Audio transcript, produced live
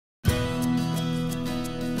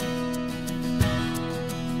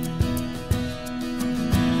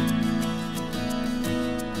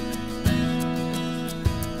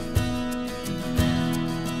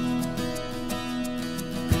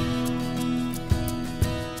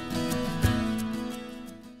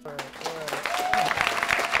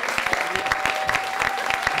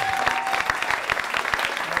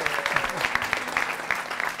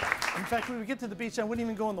like when we get to the beach, I wouldn't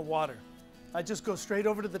even go in the water. I'd just go straight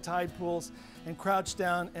over to the tide pools and crouch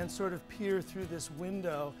down and sort of peer through this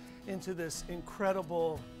window into this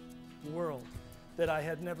incredible world that I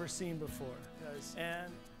had never seen before.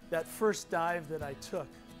 And that first dive that I took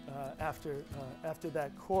after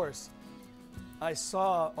that course, I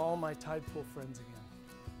saw all my tide pool friends again,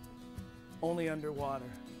 only underwater.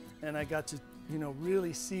 And I got to, you know,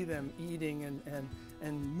 really see them eating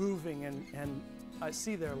and moving, and I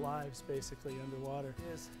see their lives basically underwater.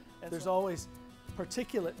 And there's always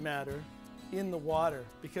particulate matter in the water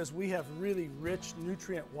because we have really rich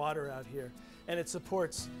nutrient water out here, and it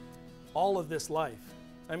supports all of this life.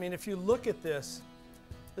 I mean, if you look at this,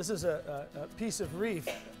 this is a piece of reef,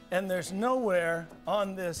 and there's nowhere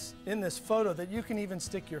in this photo that you can even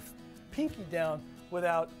stick your pinky down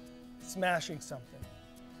without smashing something.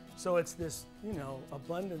 So it's this, you know,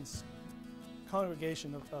 abundance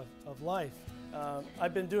congregation of life.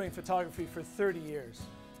 I've been doing photography for 30 years.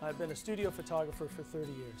 I've been a studio photographer for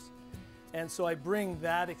 30 years. And so I bring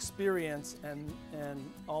that experience and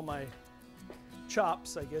all my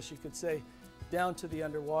chops, I guess you could say, down to the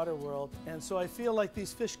underwater world. And so I feel like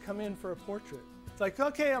these fish come in for a portrait. It's like,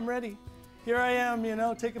 okay, I'm ready. Here I am, you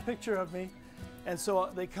know, take a picture of me. And so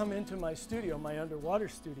they come into my studio, my underwater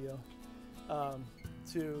studio,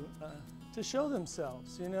 to show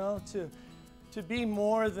themselves, you know, to be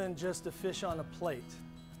more than just a fish on a plate.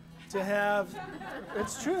 To have,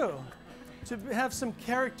 it's true, to have some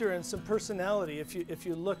character and some personality. If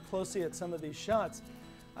you look closely at some of these shots,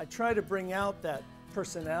 I try to bring out that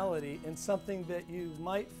personality in something that you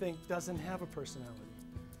might think doesn't have a personality.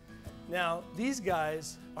 Now, these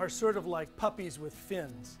guys are sort of like puppies with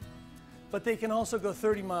fins, but they can also go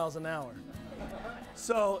 30 miles an hour.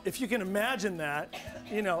 So if you can imagine that,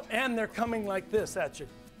 you know, and they're coming like this at you,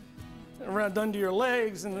 around under your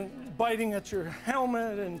legs and biting at your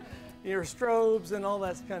helmet and your strobes and all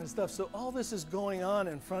that kind of stuff. So all this is going on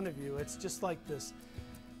in front of you. It's just like this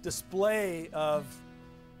display of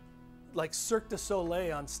like Cirque du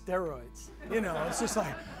Soleil on steroids. You know, it's just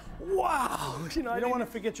like, wow. You know, I don't want to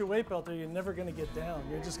forget your weight belt or you're never going to get down.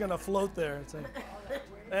 You're just going to float there. It's like,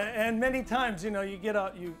 and many times, you know, you get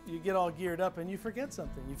all geared up and you forget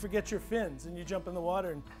something. You forget your fins and you jump in the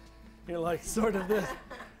water and you're like sort of this.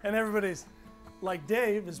 And everybody's like,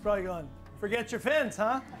 Dave is probably going, forget your fins,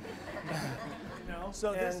 huh? You know?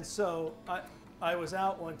 So I was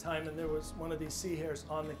out one time and there was one of these sea hares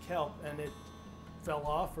on the kelp and it fell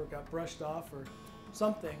off or got brushed off or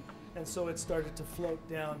something. And so it started to float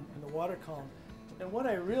down in the water column. And what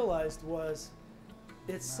I realized was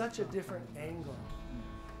it's such a different angle.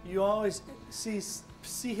 You always see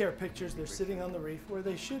sea hare pictures, they're sitting on the reef where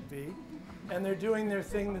they should be, and they're doing their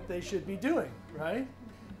thing that they should be doing, right?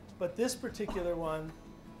 But this particular one,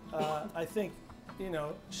 I think, you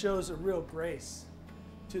know, shows a real grace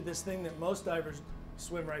to this thing that most divers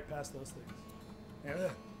swim right past those things. Yeah,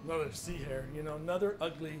 another sea hare, you know, another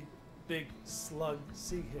ugly, big slug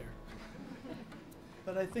sea hare.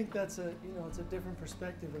 But I think that's it's a different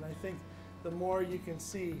perspective, and I think the more you can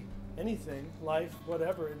see anything, life,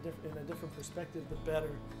 whatever, in a different perspective, the better,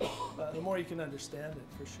 the more you can understand it,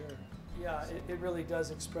 for sure. Yeah, it really does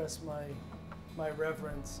express my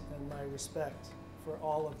reverence and my respect for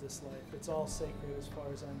all of this life. It's all sacred as far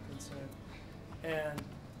as I'm concerned. And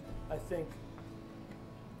I think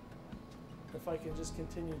if I can just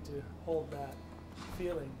continue to hold that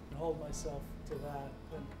feeling and hold myself to that,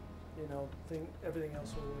 then, you know, everything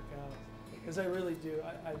else will work out. Because I really do.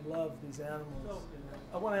 I love these animals. You know.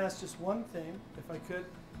 I want to ask just one thing, if I could.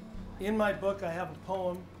 In my book, I have a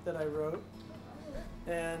poem that I wrote,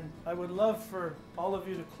 and I would love for all of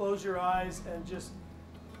you to close your eyes and just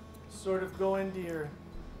sort of go into your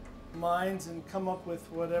minds and come up with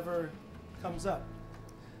whatever comes up.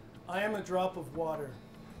 I am a drop of water,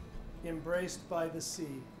 embraced by the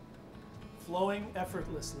sea, flowing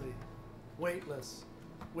effortlessly, weightless,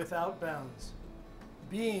 without bounds,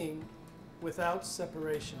 being without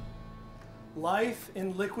separation. Life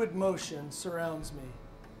in liquid motion surrounds me.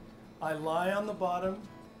 I lie on the bottom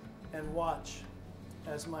and watch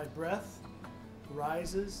as my breath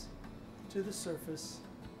rises to the surface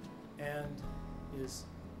and is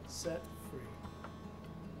set free.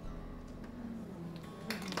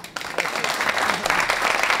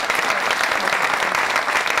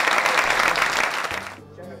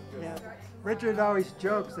 Yeah. Richard always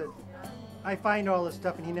jokes that I find all this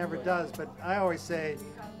stuff and he never does, but I always say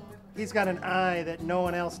he's got an eye that no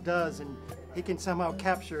one else does, and he can somehow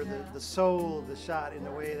capture the soul of the shot in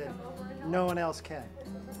a way that no one else can.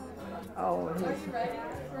 Oh,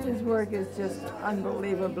 his work is just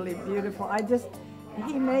unbelievably beautiful.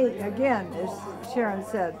 He may, again, as Sharon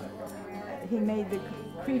said, he made the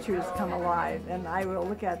creatures come alive, and I will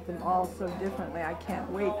look at them all so differently. I can't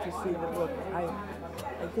wait to see the book. I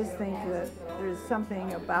just think that there's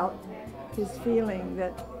something about his feeling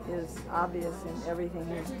that is obvious in everything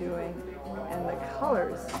he's doing, and the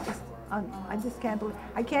colors. I just can't believe.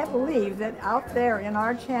 I can't believe that out there in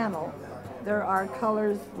our channel, there are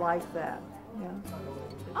colors like that. Yeah.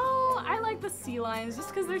 Oh, I like the sea lions just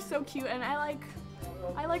because they're so cute, and I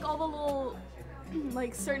like all the little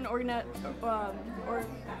like certain organisms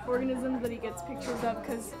that he gets pictures of,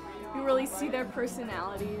 because you really see their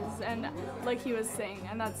personalities, and like he was saying,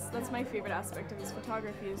 and that's my favorite aspect of his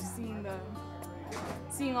photography, is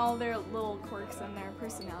seeing all their little quirks and their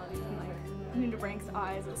personalities, and like nudibranch's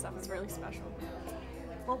eyes and stuff is really special.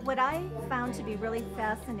 Well, what I found to be really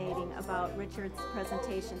fascinating about Richard's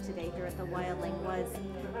presentation today here at the Wildling was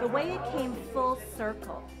the way it came full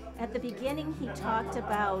circle. At the beginning, he talked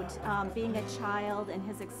about being a child and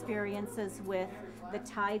his experiences with the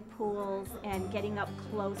tide pools and getting up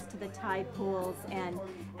close to the tide pools and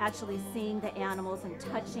actually seeing the animals and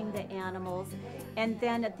touching the animals. And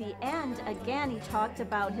then at the end, again, he talked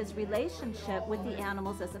about his relationship with the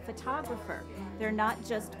animals as a photographer. They're not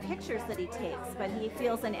just pictures that he takes, but he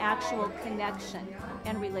feels an actual connection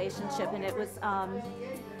and relationship. And it was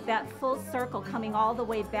that full circle coming all the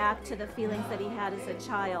way back to the feelings that he had as a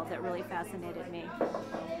child that really fascinated me.